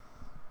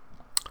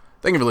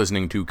Thank you for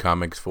listening to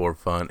Comics for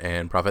Fun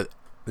and Profit.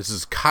 This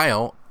is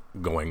Kyle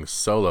going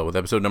solo with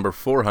episode number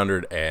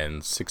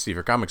 460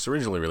 for Comics,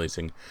 originally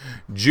releasing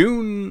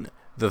June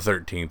the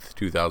 13th,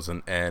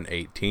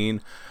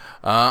 2018.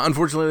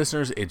 Unfortunately,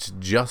 listeners, it's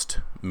just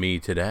me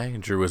today.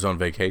 Drew is on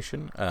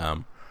vacation.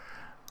 I'll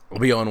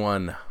be on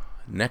one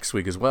next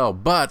week as well,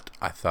 but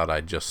I thought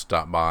I'd just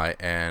stop by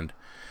and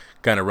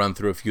kind of run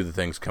through a few of the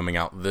things coming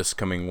out this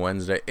coming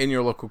Wednesday in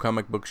your local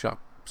comic book shop.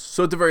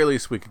 So at the very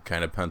least, we could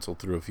kind of pencil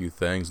through a few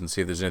things and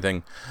see if there's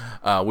anything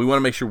we want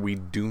to make sure we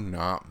do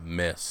not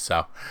miss.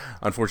 So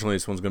unfortunately,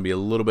 this one's going to be a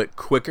little bit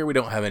quicker. We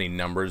don't have any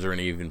numbers or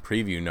any even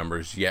preview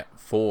numbers yet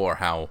for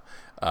how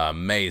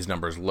May's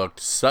numbers looked.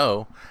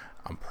 So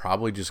I'm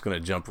probably just going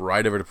to jump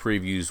right over to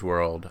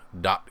previewsworld.com.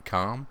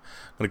 I'm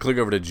going to click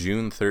over to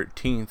June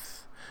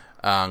 13th.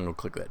 I'm going to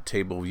click that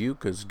table view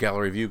because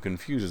gallery view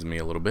confuses me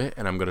a little bit.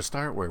 And I'm going to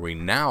start where we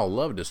now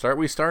love to start.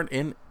 We start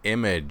in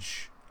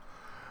Image.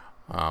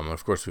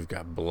 Of course, we've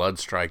got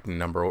Bloodstrike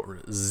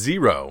number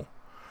 0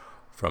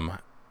 from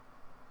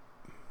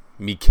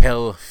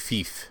Mikel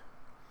Fief.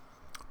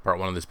 Part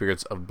 1 of the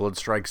Spirits of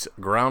Bloodstrike's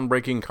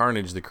groundbreaking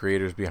carnage. The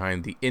creators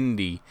behind the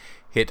indie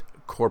hit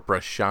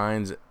Corpora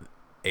shines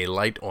a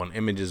light on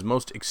Image's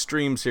most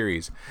extreme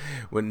series.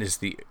 Witness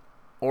the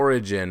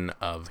origin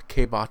of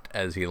Cabot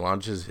as he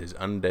launches his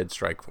undead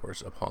strike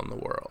force upon the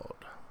world.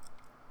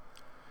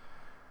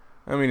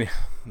 I mean,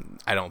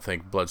 I don't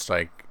think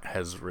Bloodstrike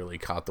has really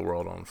caught the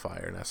world on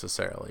fire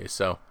necessarily.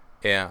 So,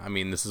 yeah, I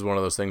mean, this is one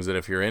of those things that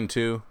if you're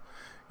into,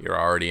 you're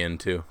already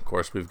into. Of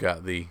course, we've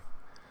got the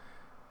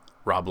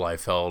Rob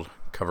Liefeld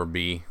cover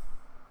B.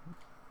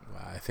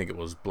 I think it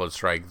was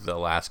Bloodstrike the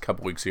last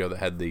couple weeks ago that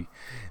had the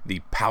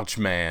Pouch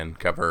Man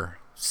cover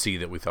C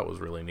that we thought was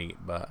really neat.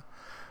 But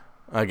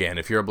again,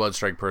 if you're a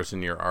Bloodstrike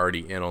person, you're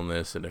already in on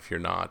this. And if you're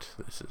not,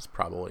 this is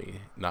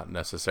probably not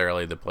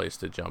necessarily the place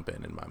to jump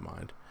in my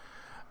mind.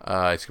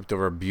 I skipped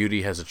over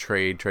Beauty has a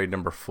trade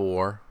number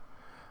 4.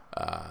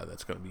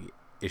 That's going to be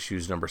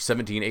issues number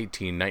 17,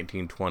 18,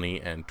 19,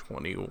 20, and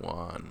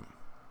 21.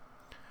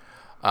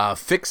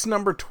 Fix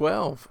number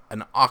 12,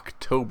 an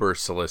October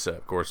solicit.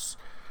 Of course,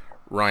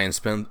 Nick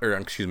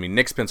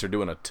Spencer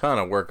doing a ton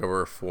of work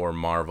over for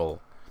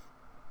Marvel.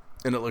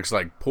 And it looks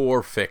like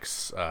poor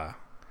Fix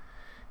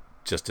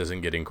just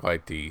isn't getting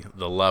quite the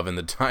love and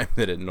the time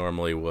that it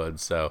normally would.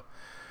 So,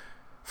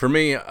 for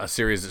me, a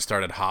series that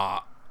started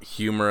hot,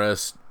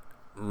 humorous,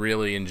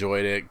 really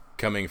enjoyed it,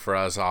 coming for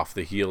us off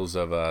the heels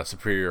of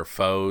Superior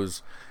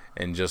Foes,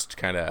 and just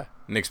kind of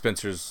Nick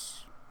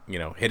Spencer's,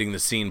 hitting the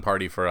scene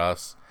party for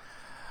us.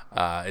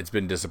 It's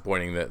been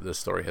disappointing that this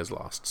story has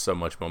lost so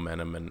much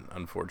momentum, and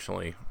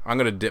unfortunately, I'm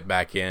going to dip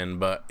back in,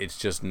 but it's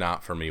just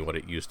not for me what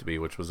it used to be,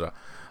 which was a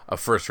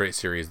first-rate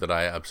series that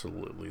I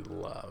absolutely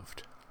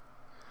loved.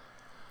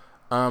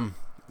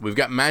 We've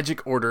got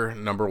Magic Order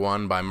number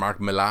 1 by Mark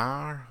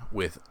Millar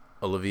with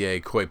Olivier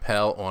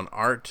Coipel on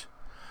art.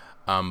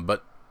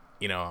 But,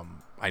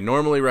 I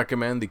normally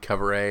recommend the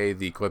cover A,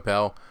 the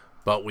Coipel,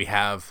 but we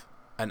have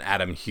an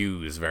Adam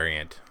Hughes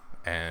variant.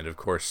 And, of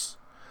course,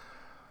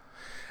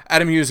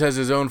 Adam Hughes has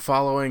his own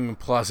following,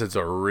 plus it's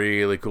a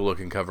really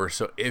cool-looking cover.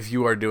 So if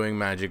you are doing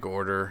Magic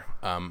Order,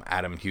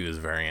 Adam Hughes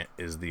variant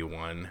is the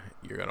one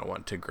you're going to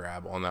want to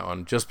grab on that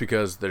one. Just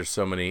because there's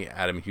so many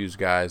Adam Hughes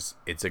guys,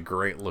 it's a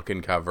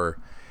great-looking cover.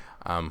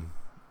 A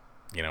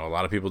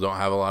lot of people don't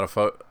have a lot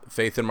of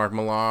faith in Mark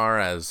Millar,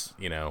 as,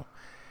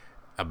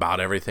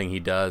 about everything he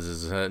does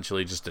is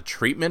essentially just a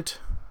treatment.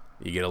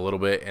 You get a little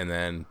bit, and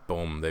then,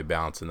 boom, they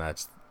bounce, and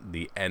that's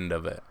the end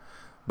of it.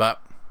 But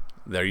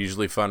they're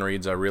usually fun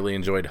reads. I really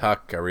enjoyed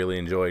Huck. I really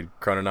enjoyed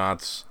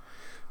Chrononauts.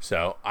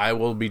 So I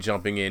will be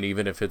jumping in,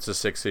 even if it's a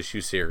 6-issue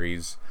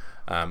series,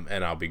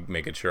 and I'll be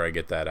making sure I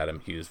get that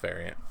Adam Hughes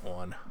variant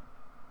on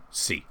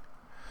C.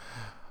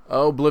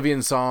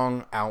 Oblivion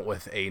Song out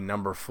with a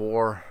number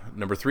 4.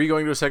 Number 3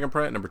 going to a second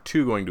print. Number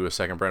 2 going to a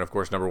second print. Of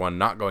course, number 1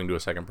 not going to a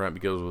second print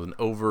because it was an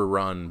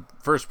overrun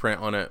first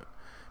print on it,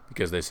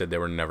 because they said they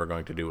were never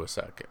going to do a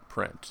second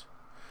print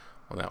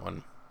on that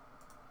one.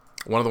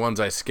 One of the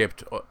ones I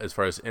skipped as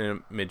far as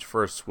Image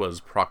first was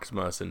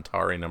Proxima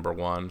Centauri number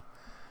 1.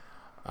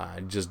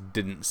 It just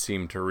didn't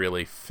seem to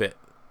really fit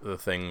the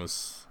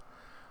things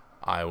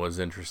I was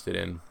interested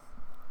in.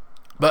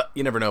 But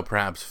you never know,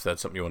 perhaps if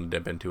that's something you want to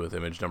dip into with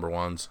Image number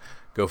 1s,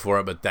 go for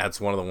it. But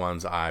that's one of the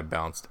ones I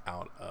bounced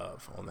out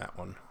of on that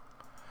one.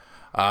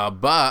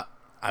 But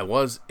I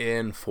was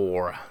in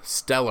for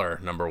Stellar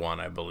number 1,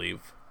 I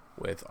believe,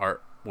 with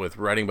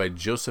writing by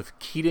Joseph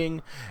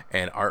Keating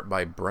and art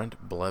by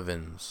Brent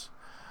Blevins.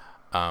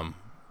 Actually,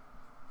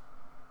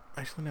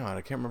 no,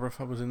 I can't remember if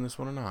I was in this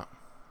one or not.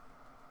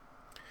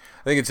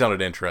 I think it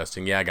sounded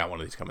interesting. Yeah, I got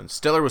one of these coming.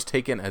 Stellar was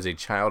taken as a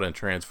child and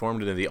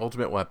transformed into the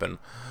ultimate weapon,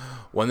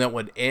 one that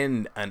would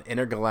end an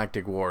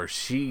intergalactic war.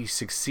 She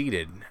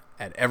succeeded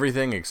at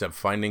everything except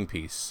finding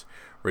peace.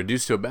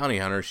 Reduced to a bounty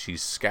hunter, she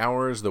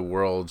scours the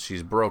world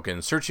she's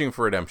broken, searching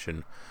for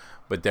redemption.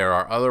 But there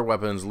are other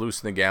weapons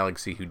loose in the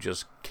galaxy who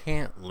just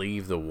can't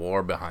leave the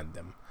war behind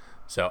them.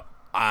 So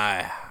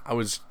I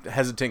was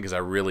hesitant because I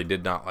really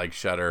did not like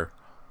Shudder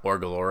or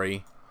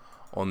Glory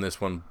on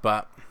this one,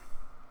 but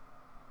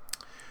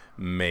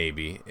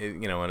maybe,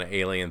 an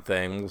alien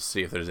thing. We'll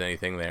see if there's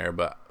anything there,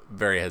 but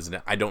very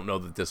hesitant. I don't know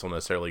that this will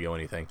necessarily go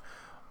anything,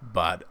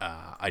 but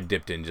I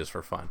dipped in just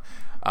for fun.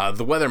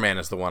 The Weatherman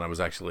is the one I was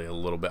actually a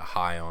little bit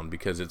high on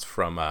because it's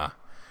from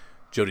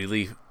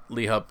Jody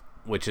Lehup,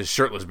 which is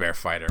Shirtless Bear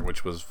Fighter,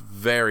 which was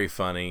very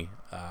funny.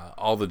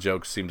 All the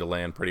jokes seemed to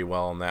land pretty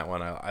well on that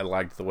one. I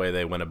liked the way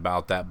they went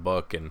about that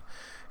book and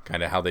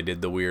kind of how they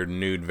did the weird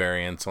nude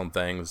variants on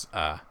things.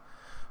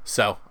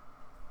 So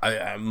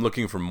I'm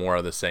looking for more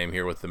of the same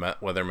here with the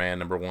Weatherman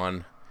number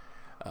 1.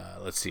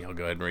 Let's see. I'll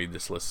go ahead and read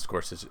this list. Of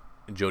course, it's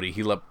Jody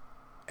Lehup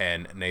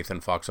and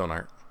Nathan Fox on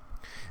art.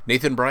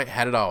 Nathan Bright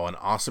had it all: an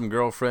awesome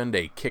girlfriend,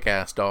 a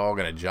kick-ass dog,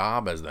 and a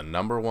job as the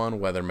number 1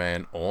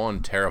 weatherman on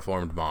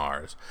terraformed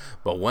Mars.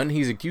 But when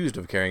he's accused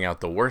of carrying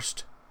out the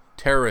worst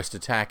terrorist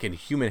attack in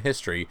human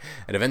history,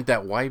 an event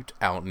that wiped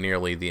out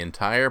nearly the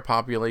entire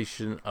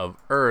population of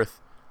Earth,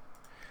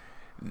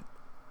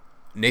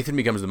 Nathan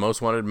becomes the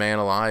most wanted man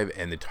alive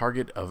and the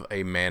target of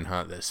a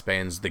manhunt that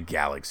spans the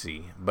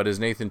galaxy. But is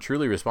Nathan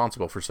truly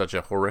responsible for such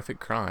a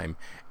horrific crime,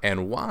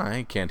 and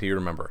why can't he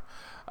remember?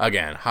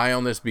 Again, high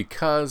on this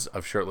because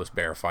of Shirtless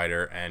Bear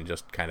Fighter and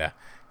just kind of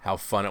how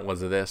fun it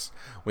was of this.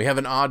 We have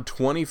an odd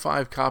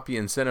 25 copy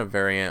incentive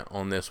variant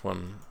on this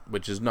one,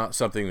 which is not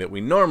something that we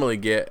normally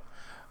get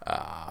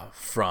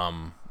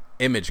from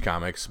Image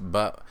Comics,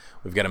 but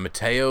we've got a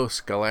Matteo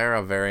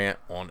Scalera variant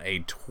on a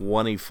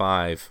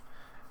 25,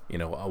 a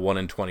 1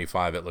 in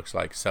 25 it looks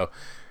like. So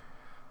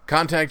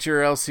contact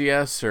your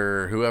LCS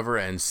or whoever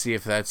and see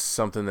if that's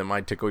something that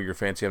might tickle your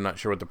fancy. I'm not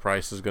sure what the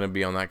price is going to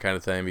be on that kind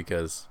of thing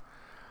because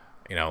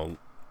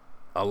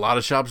a lot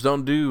of shops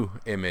don't do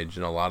Image,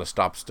 and a lot of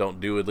stops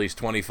don't do at least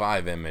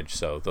 25 Image,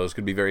 so those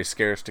could be very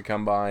scarce to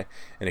come by,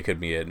 and it could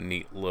be a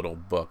neat little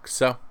book.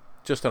 So,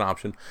 just an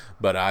option,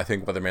 but I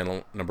think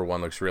Weatherman number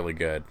 1 looks really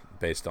good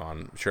based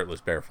on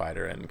Shirtless Bear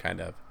Fighter and kind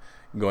of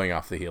going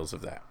off the heels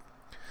of that.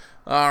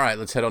 Alright,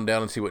 let's head on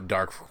down and see what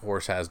Dark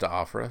Horse has to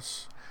offer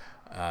us.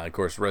 Of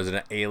course,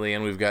 Resident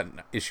Alien. We've got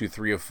issue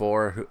 3 of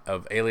 4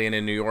 of Alien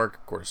in New York.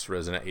 Of course,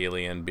 Resident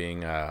Alien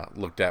being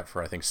looked at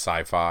for, I think,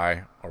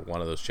 Sci-Fi or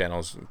one of those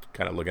channels,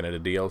 kind of looking at a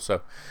deal.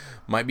 So,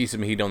 might be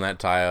some heat on that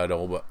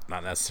title, but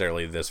not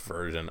necessarily this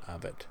version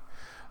of it.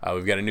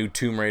 We've got a new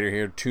Tomb Raider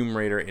here, Tomb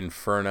Raider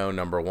Inferno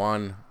number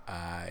 1.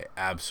 I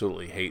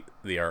absolutely hate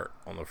the art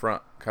on the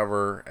front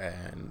cover,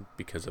 and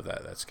because of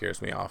that, that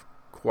scares me off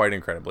quite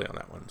incredibly on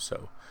that one.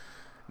 So,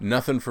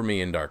 nothing for me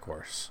in Dark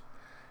Horse.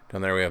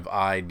 Down there we have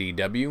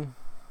IDW,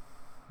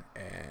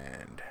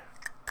 and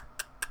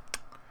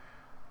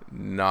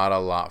not a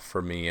lot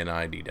for me in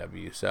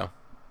IDW. So,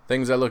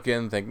 things I look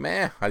in, think,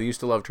 meh, I used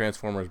to love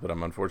Transformers, but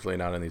I'm unfortunately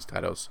not in these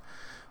titles.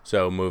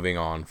 So, moving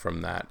on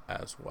from that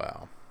as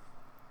well.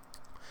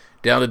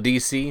 Down to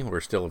DC,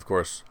 we're still, of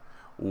course,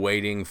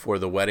 waiting for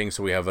the wedding.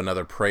 So, we have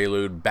another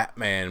Prelude,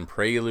 Batman,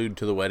 Prelude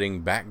to the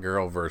Wedding,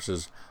 Batgirl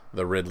versus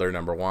the Riddler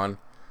number 1.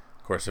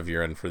 Of course, if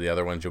you're in for the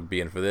other ones, you'll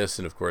be in for this.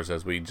 And, of course,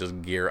 as we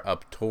just gear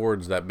up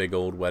towards that big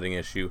old wedding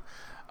issue,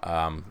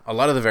 a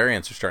lot of the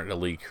variants are starting to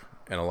leak,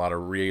 and a lot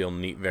of real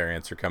neat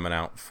variants are coming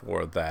out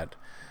for that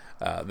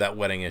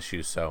wedding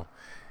issue. So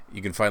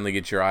you can finally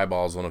get your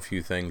eyeballs on a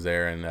few things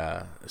there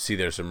and see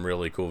there's some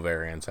really cool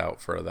variants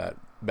out for that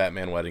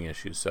Batman wedding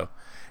issue. So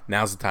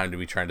now's the time to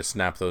be trying to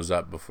snap those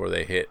up before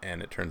they hit,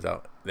 and it turns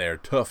out they're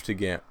tough to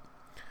get.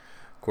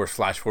 Of course,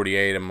 Flash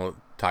 48, I'm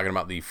talking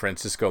about the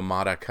Francisco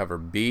Mata cover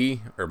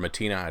B, or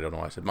Matina, I don't know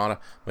why I said Mata.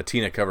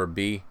 Matina cover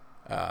B.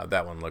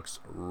 That one looks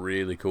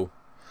really cool.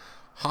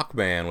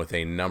 Hawkman with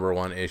a number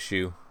 1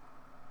 issue.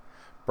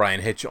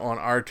 Brian Hitch on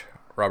art.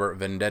 Robert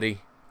Venditti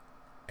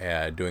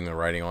doing the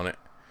writing on it.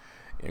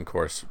 And, of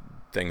course,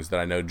 things that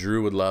I know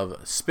Drew would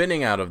love.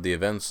 Spinning out of the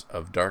events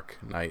of Dark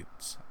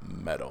Knight's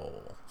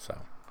Metal.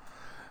 So,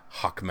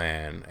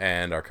 Hawkman,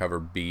 and our cover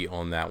B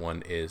on that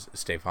one is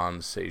Stefan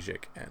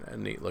Sajic, and a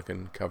neat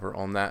looking cover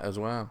on that as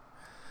well.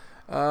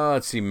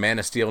 Let's see, Man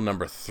of Steel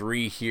number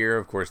 3 here.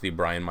 Of course, the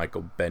Brian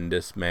Michael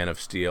Bendis Man of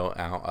Steel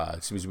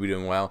out. Seems to be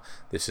doing well.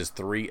 This is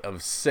 3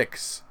 of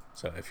 6,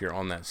 so if you're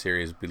on that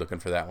series, be looking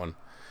for that one.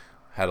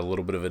 Had a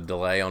little bit of a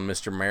delay on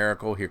Mr.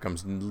 Miracle. Here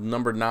comes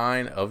number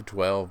 9 of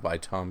 12 by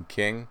Tom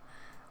King.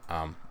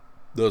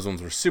 Those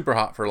ones were super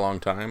hot for a long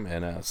time,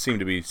 and seem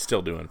to be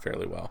still doing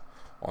fairly well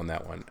on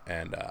that one.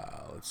 And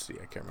let's see,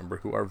 I can't remember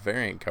who our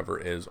variant cover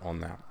is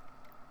on that.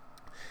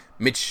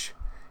 Mitch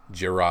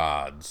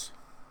Gerads.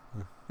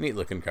 Neat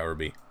looking cover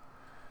B.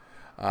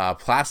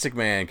 Plastic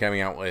Man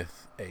coming out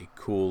with a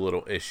cool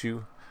little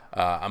issue.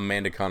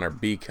 Amanda Connor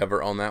B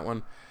cover on that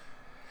one.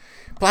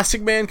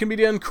 Plastic Man can be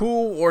done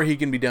cool, or he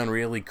can be done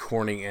really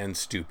corny and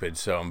stupid.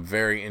 So I'm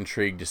very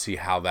intrigued to see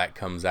how that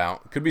comes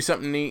out. Could be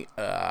something neat.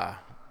 I'm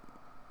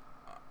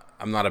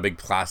not a big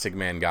Plastic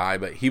Man guy,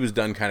 but he was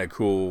done kind of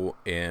cool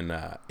in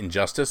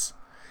Injustice.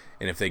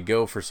 And if they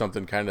go for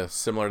something kind of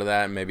similar to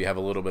that, and maybe have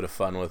a little bit of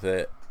fun with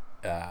it,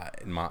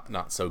 and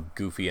not so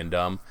goofy and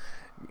dumb,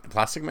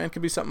 Plastic Man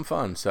could be something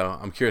fun. So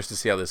I'm curious to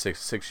see how this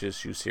six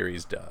issue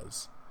series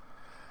does.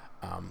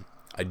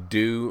 I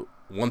do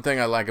One thing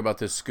I like about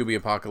this Scooby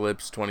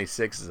Apocalypse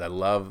 26 is I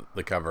love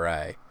the cover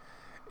A.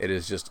 It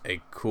is just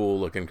a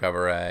cool looking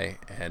cover A,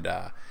 and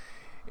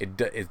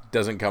it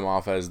doesn't come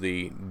off as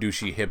the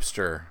douchey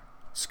hipster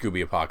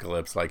Scooby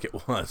Apocalypse like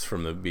it was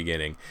from the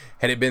beginning.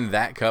 Had it been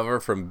that cover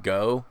from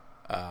Go,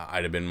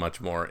 I'd have been much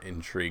more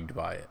intrigued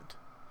by it.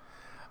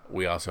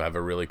 We also have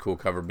a really cool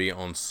cover B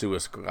on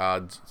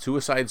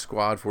Suicide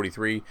Squad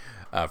 43.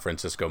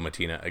 Francisco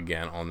Matina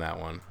again on that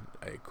one.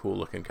 A cool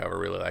looking cover.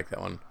 Really like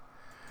that one.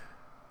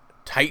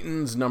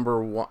 Titans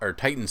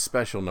Titans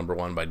Special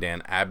 #1 by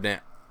Dan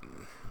Abnett.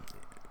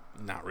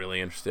 Not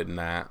really interested in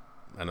that.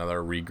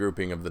 Another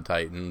regrouping of the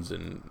Titans,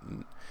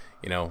 and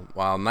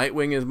while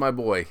Nightwing is my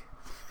boy,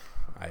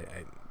 I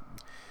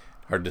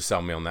hard to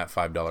sell me on that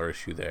 $5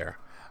 issue there.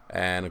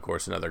 And of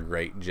course, another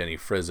great Jenny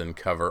Frison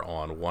cover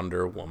on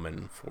Wonder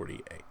Woman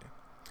 48.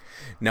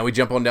 Now we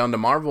jump on down to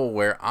Marvel,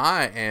 where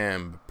I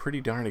am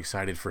pretty darn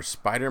excited for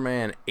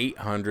Spider-Man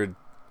 800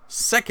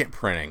 second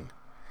printing.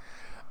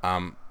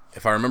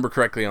 If I remember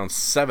correctly, on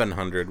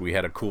 700 we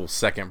had a cool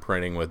second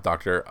printing with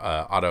Dr.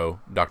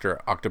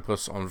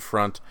 Octopus on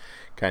front,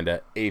 kind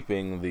of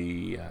aping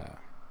the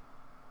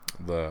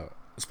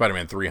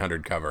Spider-Man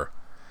 300 cover.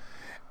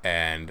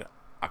 And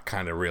I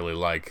kind of really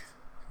like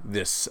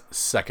this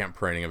second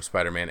printing of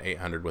Spider-Man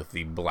 800 with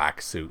the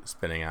black suit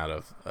spinning out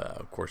of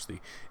course, the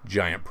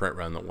giant print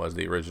run that was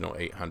the original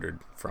 800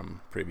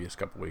 from previous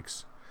couple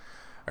weeks.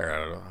 Or I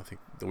don't know, I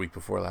think the week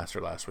before last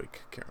or last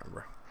week. Can't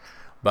remember.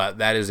 But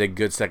that is a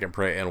good second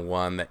print, and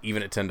one that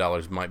even at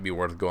 $10 might be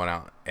worth going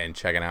out and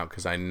checking out,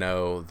 because I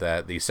know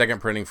that the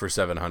second printing for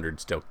 700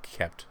 still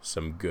kept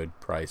some good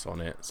price on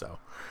it. So,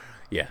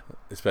 yeah,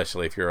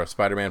 especially if you're a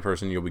Spider-Man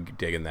person, you'll be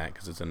digging that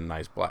because it's a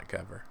nice black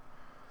cover.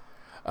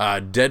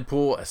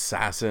 Deadpool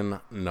Assassin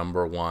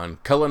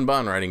 #1. Cullen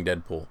Bunn writing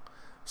Deadpool.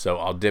 So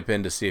I'll dip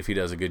in to see if he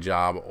does a good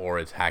job or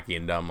it's hacky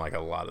and dumb like a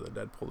lot of the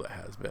Deadpool that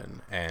has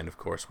been. And, of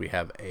course, we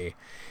have a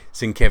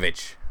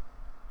Sienkiewicz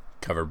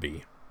cover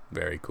B.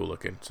 Very cool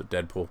looking. So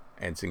Deadpool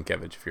and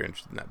Sienkiewicz if you're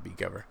interested in that B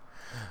cover.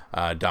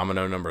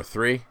 Domino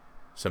 #3.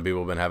 Some people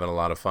have been having a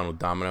lot of fun with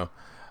Domino.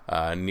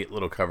 Neat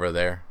little cover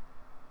there.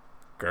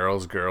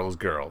 Girls, Girls,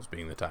 Girls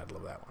being the title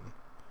of that one.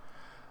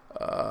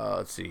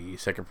 Let's see.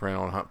 Second print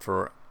on Hunt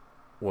for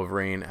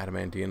Wolverine,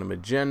 Adamantium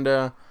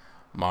Magenta.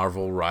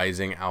 Marvel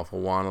Rising Alpha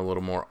 1, a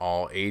little more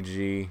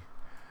all-agey.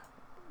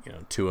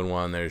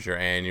 2-in-1, there's your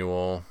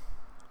annual.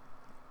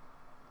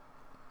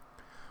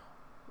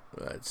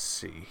 Let's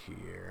see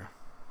here.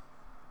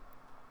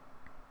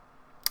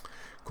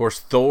 Of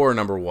course, Thor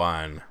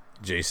 #1.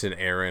 Jason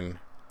Aaron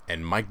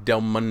and Mike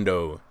Del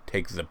Mundo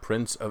take the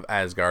Prince of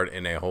Asgard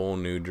in a whole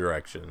new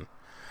direction.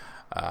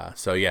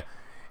 So, yeah.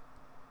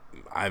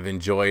 I've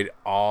enjoyed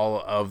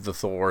all of the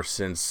Thor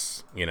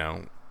since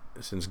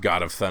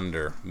God of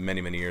Thunder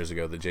many, many years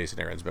ago that Jason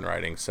Aaron's been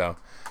writing. So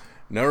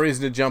no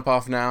reason to jump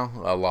off now.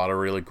 A lot of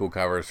really cool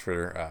covers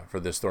for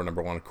this Thor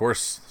 #1. Of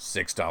course,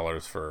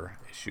 $6 for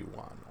issue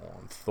 1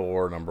 on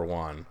Thor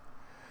 #1.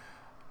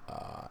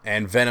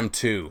 And Venom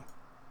 2.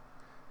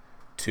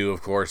 2,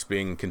 of course,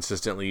 being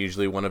consistently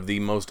usually one of the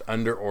most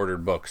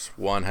under-ordered books.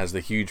 1 has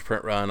the huge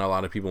print run. A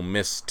lot of people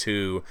miss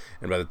 2,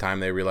 and by the time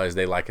they realize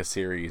they like a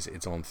series,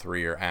 it's on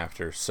 3 or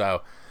after.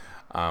 So,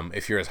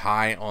 if you're as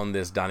high on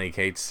this Donny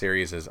Cates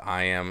series as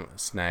I am,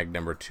 snag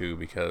 #2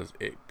 because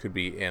it could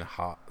be in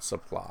hot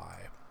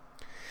supply.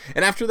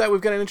 And after that, we've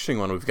got an interesting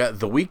one. We've got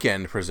The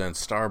Weeknd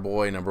presents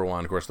Starboy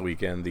 #1. Of course, The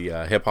Weeknd,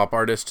 the hip-hop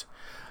artist.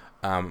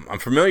 I'm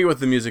familiar with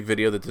the music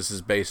video that this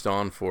is based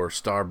on for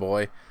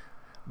Starboy.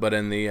 But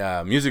in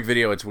the music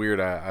video, it's weird.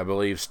 I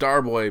believe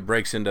Starboy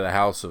breaks into the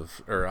house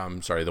of,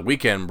 The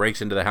Weeknd breaks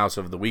into the house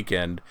of The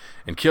Weeknd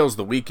and kills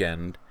The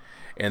Weeknd,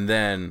 and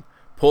then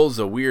pulls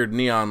a weird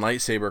neon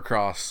lightsaber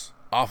cross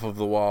off of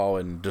the wall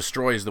and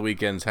destroys The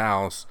Weeknd's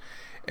house,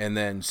 and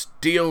then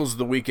steals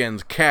The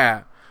Weeknd's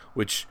cat,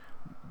 which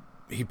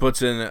he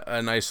puts in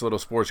a nice little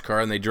sports car,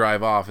 and they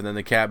drive off, and then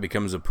the cat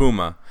becomes a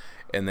puma.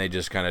 And they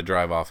just kind of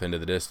drive off into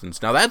the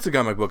distance. Now, that's a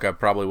comic book I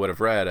probably would have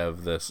read,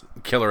 of this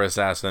killer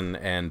assassin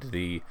and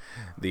the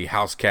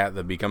house cat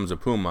that becomes a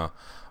puma.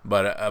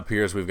 But it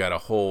appears we've got a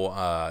whole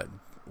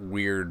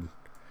weird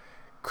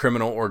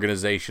criminal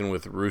organization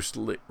with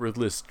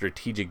ruthless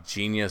strategic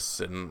genius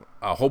and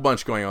a whole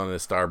bunch going on in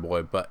this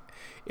Starboy. But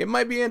it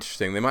might be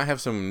interesting. They might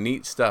have some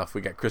neat stuff.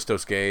 We got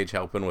Christos Gage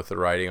helping with the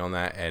writing on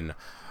that, and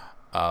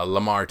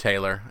Lamar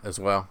Taylor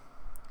as well.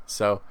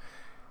 So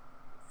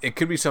it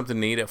could be something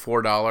neat at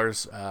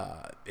 $4.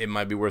 It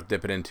might be worth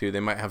dipping into. They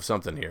might have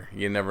something here.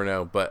 You never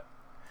know, but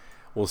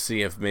we'll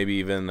see if maybe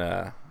even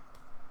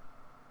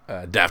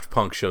Daft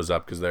Punk shows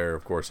up, because they're,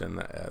 of course, in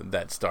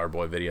that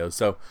Starboy video.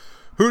 So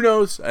who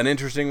knows? An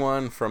interesting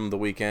one from The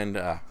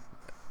Weeknd.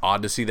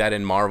 Odd to see that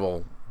in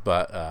Marvel,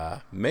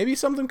 but maybe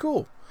something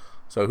cool.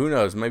 So who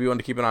knows? Maybe you want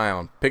to keep an eye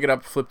on. Pick it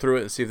up, flip through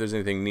it, and see if there's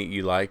anything neat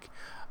you like.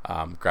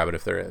 Grab it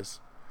if there is.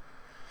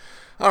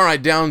 All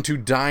right, down to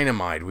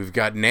Dynamite. We've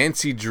got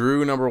Nancy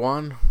Drew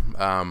 #1.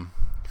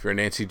 If you're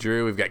Nancy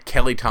Drew, we've got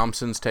Kelly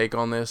Thompson's take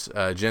on this.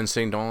 Jen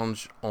St.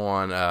 Onge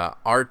on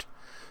art.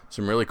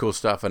 some really cool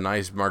stuff. A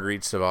nice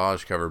Marguerite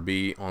Sauvage cover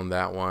B on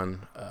that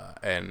one,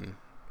 and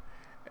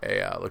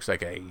a looks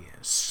like a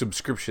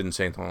subscription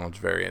Saint Laurent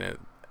variant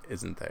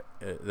isn't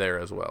there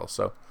as well.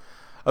 So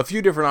a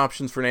few different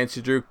options for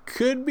Nancy Drew.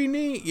 Could be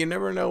neat. You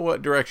never know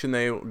what direction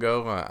they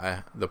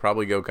go. They'll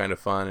probably go kind of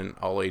fun and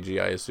all AG,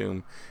 I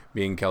assume,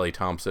 being Kelly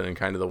Thompson and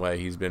kind of the way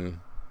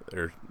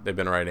they've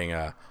been writing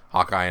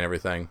Hawkeye and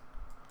everything.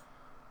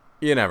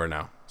 You never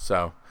know.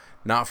 So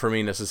not for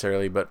me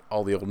necessarily, but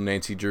all the old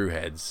Nancy Drew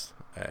heads.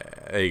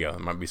 There you go. There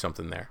might be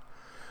something there.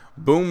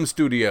 Boom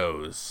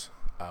Studios.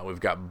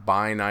 We've got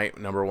By Night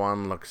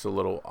 #1. Looks a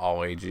little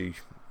all AG.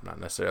 Not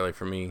necessarily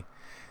for me.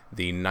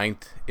 The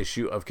 9th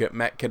issue of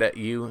Met Cadet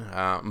U.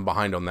 I'm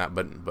behind on that,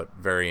 but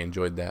very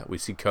enjoyed that. We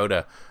see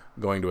Coda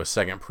going to a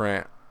second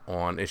print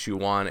on issue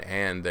 1,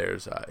 and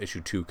there's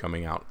issue 2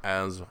 coming out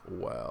as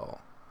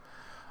well.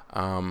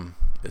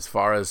 As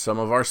far as some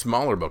of our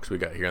smaller books we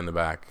got here in the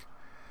back,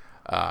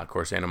 of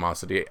course,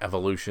 Animosity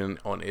Evolution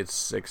on its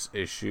 6th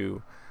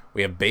issue.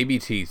 We have Baby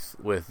Teeth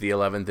with the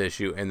 11th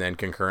issue, and then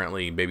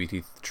concurrently Baby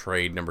Teeth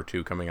Trade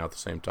 #2 coming out at the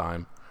same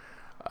time.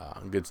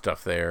 Good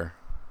stuff there.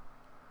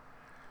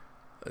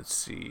 Let's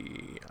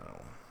see.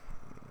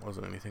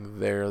 Wasn't anything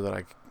there that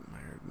I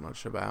heard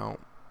much about.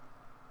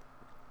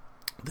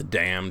 The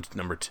Damned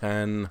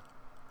 #10.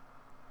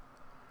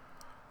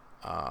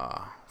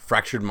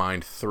 Fractured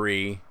Mind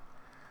 3.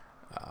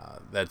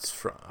 That's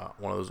from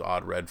one of those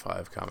odd Red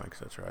 5 comics.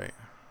 That's right.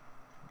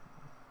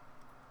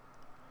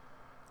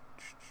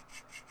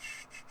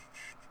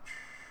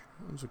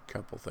 There's a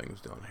couple things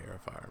down here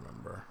if I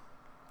remember.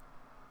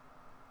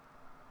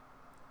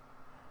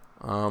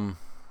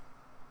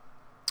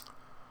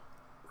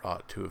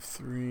 Rot 2 of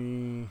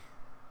 3.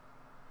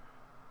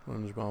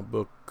 SpongeBob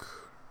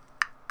book.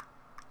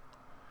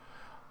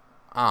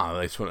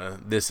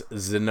 This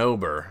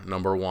Zinnober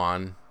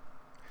 #1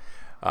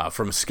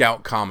 from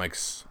Scout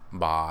Comics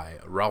by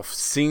Ralph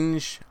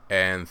Singe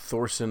and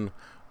Thorsten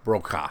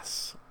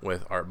Brokas,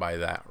 with art by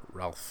that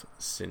Ralph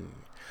Singe.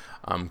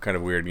 Kind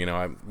of weird,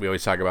 we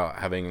always talk about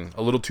having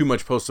a little too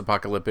much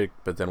post-apocalyptic,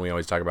 but then we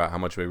always talk about how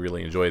much we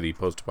really enjoy the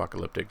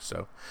post-apocalyptic.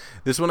 So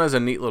this one has a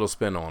neat little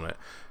spin on it.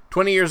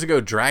 20 years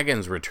ago,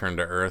 dragons returned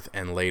to Earth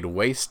and laid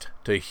waste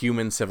to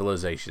human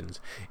civilizations.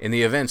 In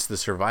the events, the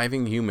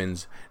surviving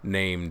humans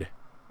named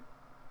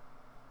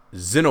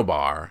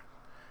Xenobar,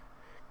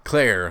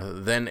 Claire,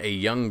 then a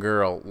young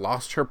girl,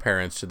 lost her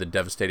parents to the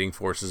devastating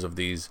forces of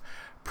these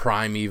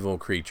primeval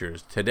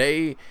creatures.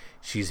 Today,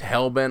 she's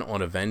hell-bent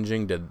on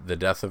avenging the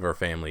death of her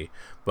family,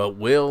 but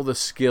will the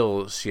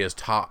skills she has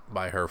taught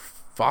by her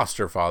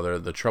foster father,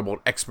 the troubled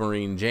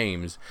ex-Marine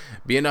James,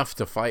 be enough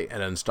to fight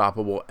an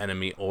unstoppable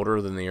enemy older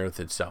than the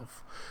Earth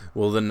itself?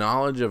 Will the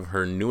knowledge of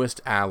her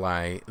newest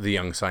ally, the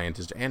young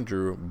scientist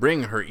Andrew,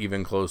 bring her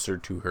even closer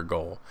to her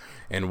goal?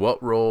 And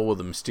what role will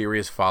the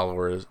mysterious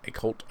followers, a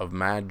cult of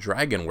mad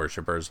dragon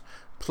worshippers,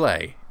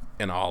 play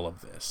in all of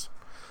this?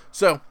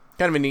 So,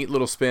 kind of a neat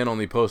little spin on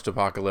the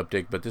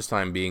post-apocalyptic, but this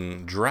time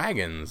being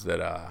dragons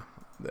that are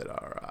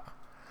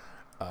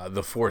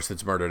the force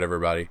that's murdered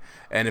everybody.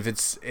 And if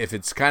it's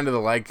kind of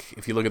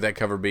if you look at that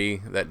cover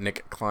B, that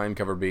Nick Klein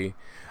cover B,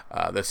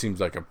 that seems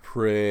like a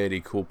pretty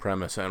cool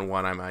premise and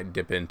one I might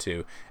dip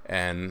into.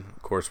 And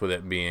of course, with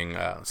it being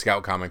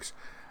Scout Comics,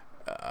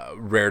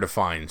 rare to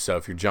find. So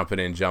if you're jump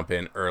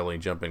in early,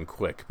 jump in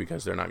quick,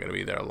 because they're not going to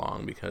be there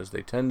long, because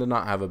they tend to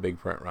not have a big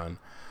print run.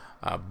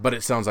 But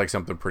it sounds like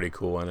something pretty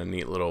cool and a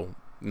neat little,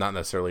 not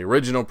necessarily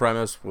original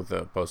premise with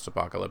a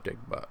post-apocalyptic,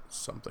 but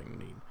something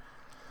neat.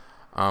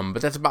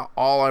 But that's about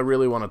all I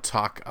really want to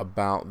talk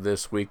about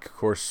this week. Of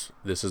course,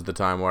 this is the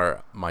time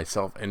where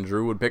myself and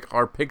Drew would pick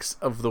our picks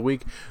of the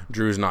week.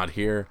 Drew's not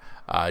here.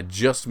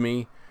 Just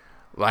me.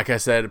 Like I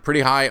said,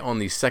 pretty high on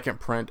the second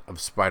print of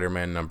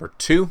Spider-Man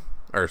 #2,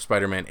 or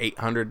Spider-Man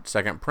 800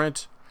 second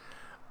print.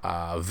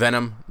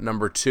 Venom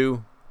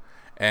 #2.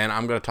 And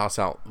I'm going to toss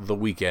out The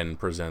Weeknd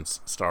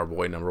Presents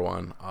Starboy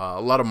 #1. A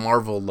lot of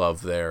Marvel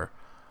love there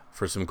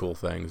for some cool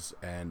things.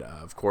 And,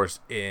 of course,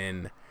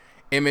 in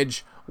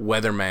Image,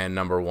 Weatherman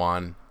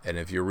 #1. And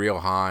if you're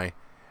real high,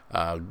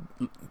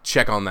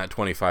 check on that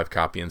 25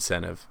 copy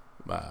incentive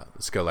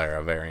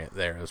Scalera variant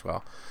there as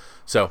well.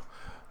 So,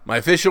 my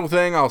official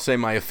thing, I'll say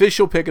my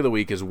official pick of the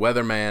week is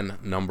Weatherman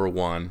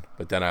 #1.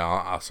 But then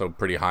I'm also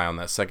pretty high on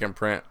that second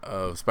print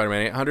of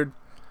Spider-Man 800,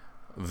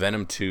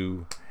 Venom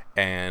 2,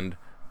 and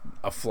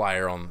a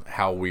flyer on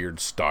how weird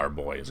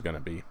Starboy is going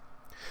to be.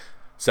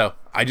 So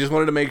I just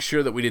wanted to make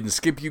sure that we didn't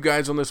skip you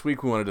guys on this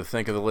week. We wanted to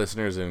think of the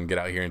listeners and get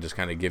out here and just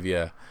kind of give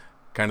you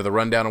kind of the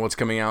rundown of what's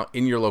coming out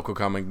in your local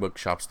comic book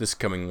shops this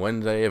coming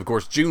Wednesday, of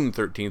course, June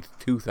 13th,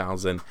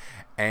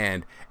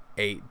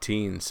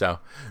 2018. So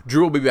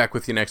Drew will be back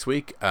with you next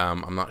week.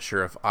 I'm not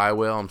sure if I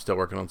will. I'm still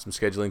working on some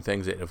scheduling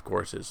things. It, of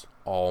course, is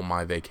all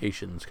my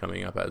vacations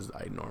coming up as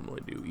I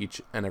normally do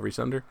each and every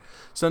summer.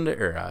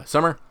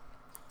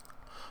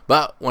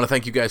 But want to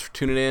thank you guys for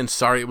tuning in.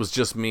 Sorry it was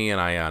just me, and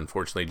I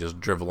unfortunately just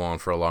drivel on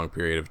for a long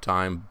period of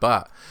time.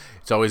 But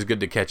it's always good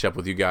to catch up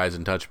with you guys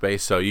and touch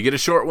base. So you get a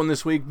short one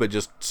this week, but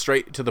just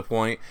straight to the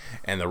point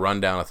and the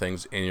rundown of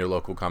things in your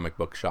local comic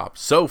book shop.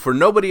 So for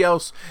nobody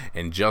else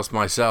and just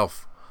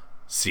myself,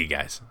 see you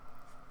guys.